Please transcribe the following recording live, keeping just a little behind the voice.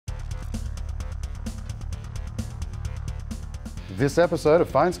This episode of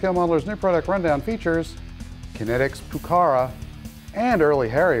FineScale Modeler's New Product Rundown features Kinetic's Pucara and early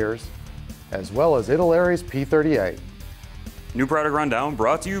Harriers, as well as Italeri's P-38. New Product Rundown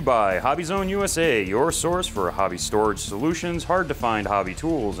brought to you by Hobby Zone USA, your source for hobby storage solutions, hard-to-find hobby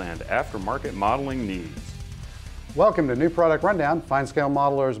tools, and aftermarket modeling needs. Welcome to New Product Rundown, FineScale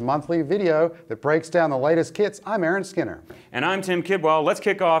Modeler's monthly video that breaks down the latest kits. I'm Aaron Skinner. And I'm Tim Kidwell. Let's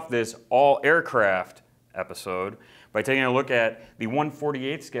kick off this all-aircraft episode by taking a look at the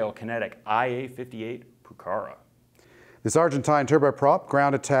 1/48 scale Kinetic IA-58 Pucara. This Argentine turboprop,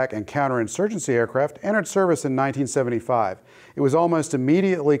 ground attack and counterinsurgency aircraft entered service in 1975. It was almost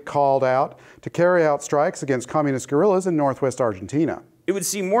immediately called out to carry out strikes against communist guerrillas in northwest Argentina. It would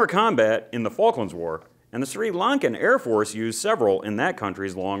see more combat in the Falklands War, and the Sri Lankan Air Force used several in that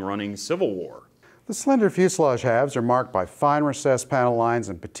country's long-running civil war. The slender fuselage halves are marked by fine recessed panel lines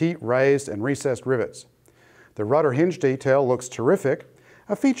and petite raised and recessed rivets. The rudder hinge detail looks terrific,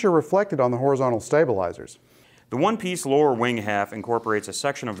 a feature reflected on the horizontal stabilizers. The one-piece lower wing half incorporates a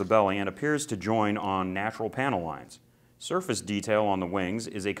section of the belly and appears to join on natural panel lines. Surface detail on the wings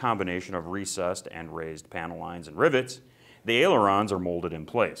is a combination of recessed and raised panel lines and rivets. The ailerons are molded in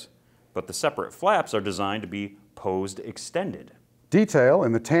place, but the separate flaps are designed to be posed extended. Detail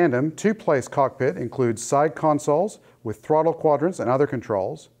in the tandem two-place cockpit includes side consoles with throttle quadrants and other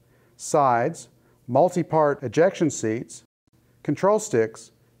controls, sides, multi-part ejection seats, control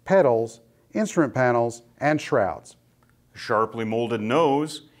sticks, pedals, instrument panels, and shrouds. A sharply molded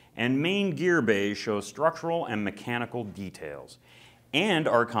nose and main gear bays show structural and mechanical details and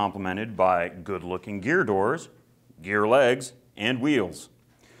are complemented by good-looking gear doors, gear legs, and wheels.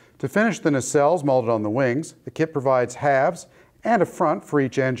 To finish the nacelles molded on the wings, the kit provides halves and a front for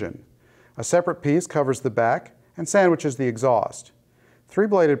each engine. A separate piece covers the back and sandwiches the exhaust.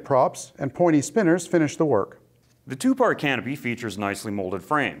 Three-bladed props and pointy spinners finish the work. The two-part canopy features nicely molded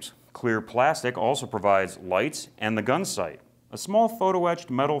frames. Clear plastic also provides lights and the gun sight. A small photo-etched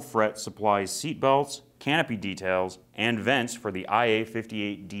metal fret supplies seat belts, canopy details, and vents for the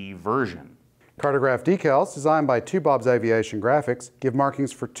IA-58D version. Cartograph decals, designed by Two Bob's Aviation Graphics, give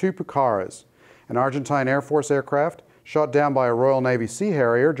markings for two Pucaras, an Argentine Air Force aircraft shot down by a Royal Navy Sea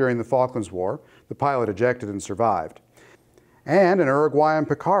Harrier during the Falklands War. The pilot ejected and survived. And an Uruguayan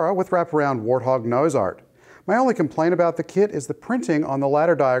Pucara with wraparound warthog nose art. My only complaint about the kit is the printing on the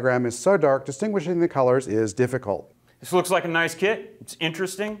ladder diagram is so dark, distinguishing the colors is difficult. This looks like a nice kit. It's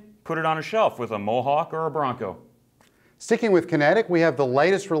interesting. Put it on a shelf with a Mohawk or a Bronco. Sticking with Kinetic, we have the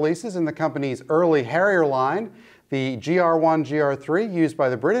latest releases in the company's early Harrier line, the GR1, GR3 used by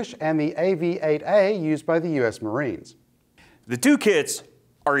the British, and the AV-8A used by the US Marines. The two kits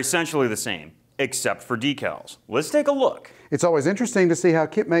are essentially the same, except for decals. Let's take a look. It's always interesting to see how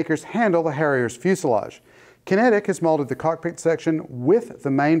kit makers handle the Harrier's fuselage. Kinetic has molded the cockpit section with the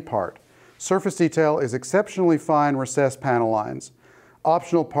main part. Surface detail is exceptionally fine recessed panel lines.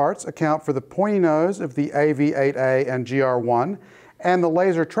 Optional parts account for the pointy nose of the AV-8A and GR1 and the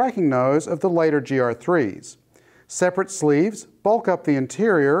laser tracking nose of the later GR3s. Separate sleeves bulk up the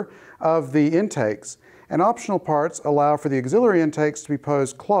interior of the intakes, and optional parts allow for the auxiliary intakes to be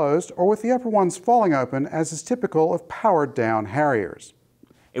posed closed or with the upper ones falling open, as is typical of powered-down Harriers.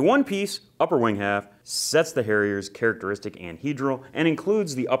 A one-piece upper wing half sets the Harrier's characteristic anhedral and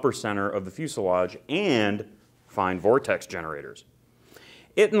includes the upper center of the fuselage and fine vortex generators.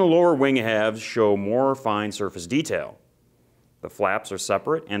 It and the lower wing halves show more fine surface detail. The flaps are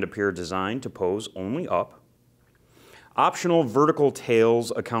separate and appear designed to pose only up. Optional vertical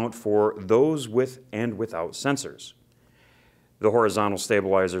tails account for those with and without sensors. The horizontal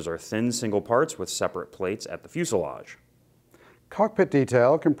stabilizers are thin single parts with separate plates at the fuselage. Cockpit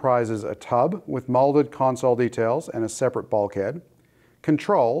detail comprises a tub with molded console details and a separate bulkhead,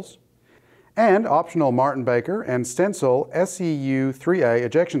 controls, and optional Martin Baker and Stencil SEU-3A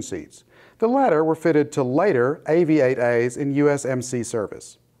ejection seats. The latter were fitted to later AV-8As in USMC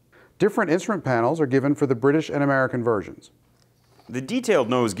service. Different instrument panels are given for the British and American versions. The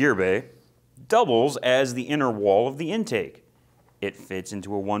detailed nose gear bay doubles as the inner wall of the intake. It fits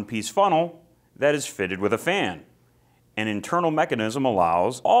into a one-piece funnel that is fitted with a fan. An internal mechanism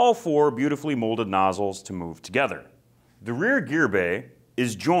allows all four beautifully molded nozzles to move together. The rear gear bay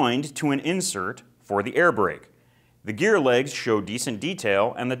is joined to an insert for the air brake. The gear legs show decent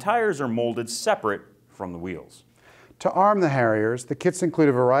detail and the tires are molded separate from the wheels. To arm the Harriers, the kits include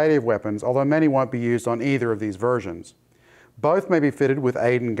a variety of weapons, although many won't be used on either of these versions. Both may be fitted with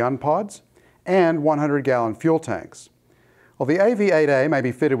Aden gun pods and 100-gallon fuel tanks. While the AV-8A may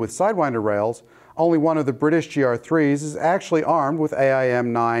be fitted with Sidewinder rails, only one of the British GR3s is actually armed with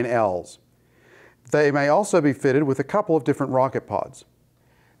AIM-9Ls. They may also be fitted with a couple of different rocket pods.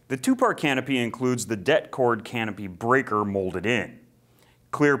 The two-part canopy includes the det cord canopy breaker molded in.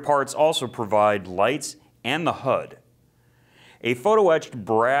 Clear parts also provide lights and the HUD. A photo-etched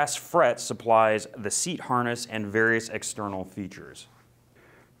brass fret supplies the seat harness and various external features.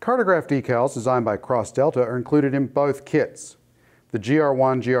 Cartograph decals designed by Cross Delta are included in both kits. The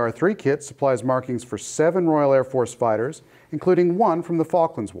GR1 GR3 kit supplies markings for 7 Royal Air Force fighters, including 1 from the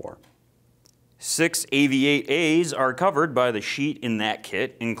Falklands War. 6 AV-8As are covered by the sheet in that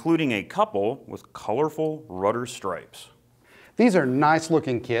kit, including a couple with colorful rudder stripes. These are nice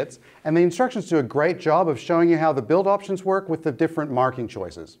looking kits, and the instructions do a great job of showing you how the build options work with the different marking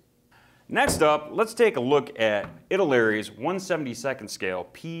choices. Next up, let's take a look at Italeri's 1/72nd scale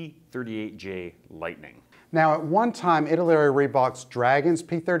P-38J Lightning. Now, at one time, Italeri reboxed Dragon's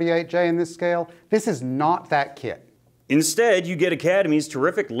P-38J in this scale. This is not that kit. Instead, you get Academy's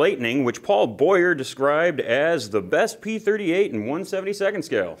terrific Lightning, which Paul Boyer described as the best P-38 in 1/72nd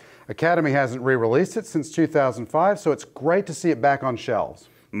scale. Academy hasn't re-released it since 2005, so it's great to see it back on shelves.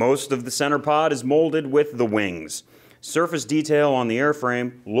 Most of the center pod is molded with the wings. Surface detail on the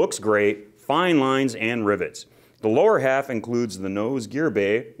airframe looks great, fine lines and rivets. The lower half includes the nose gear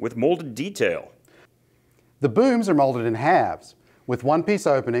bay with molded detail. The booms are molded in halves, with one-piece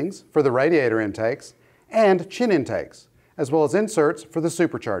openings for the radiator intakes and chin intakes, as well as inserts for the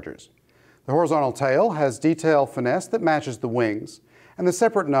superchargers. The horizontal tail has detail finesse that matches the wings, and the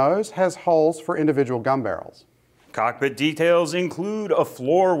separate nose has holes for individual gun barrels. Cockpit details include a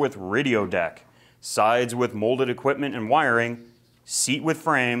floor with radio deck, sides with molded equipment and wiring, seat with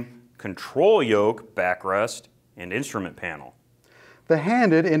frame, control yoke, backrest, and instrument panel. The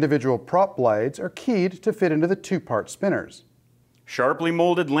handed individual prop blades are keyed to fit into the two-part spinners. Sharply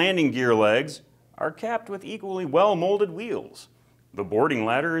molded landing gear legs are capped with equally well-molded wheels. The boarding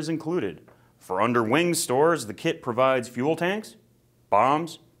ladder is included. For under-wing stores, the kit provides fuel tanks,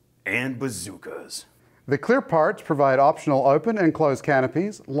 bombs, and bazookas. The clear parts provide optional open and closed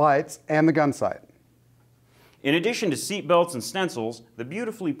canopies, lights, and the gun sight. In addition to seat belts and stencils, the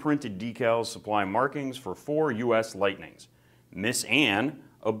beautifully printed decals supply markings for 4 U.S. Lightnings. Miss Anne,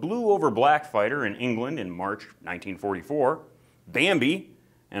 a blue over black fighter in England in March 1944, Bambi,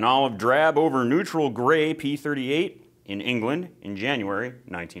 an olive drab over neutral gray P-38 in England in January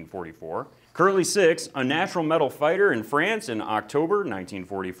 1944, Curly 6, a natural metal fighter in France in October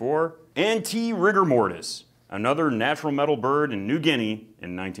 1944, and T. rigor mortis, another natural metal bird in New Guinea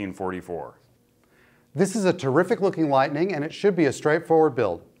in 1944. This is a terrific looking Lightning, and it should be a straightforward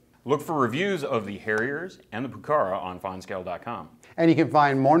build. Look for reviews of the Harriers and the Pucara on FineScale.com. And you can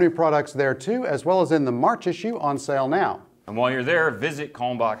find more new products there too, as well as in the March issue on sale now. And while you're there, visit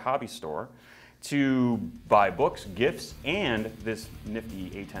Kalmbach Hobby Store to buy books, gifts, and this nifty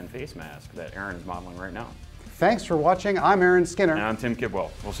A10 face mask that Aaron is modeling right now. Thanks for watching. I'm Aaron Skinner. And I'm Tim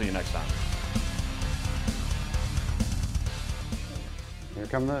Kidwell. We'll see you next time. Here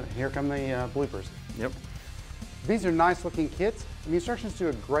come the bloopers. Yep. These are nice looking kits, and the instructions do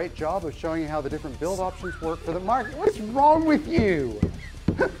a great job of showing you how the different build options work for the market. What's wrong with you?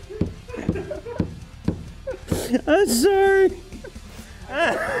 I'm sorry.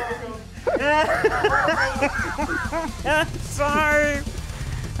 I'm sorry.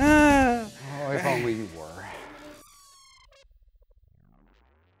 Oh, if only you would.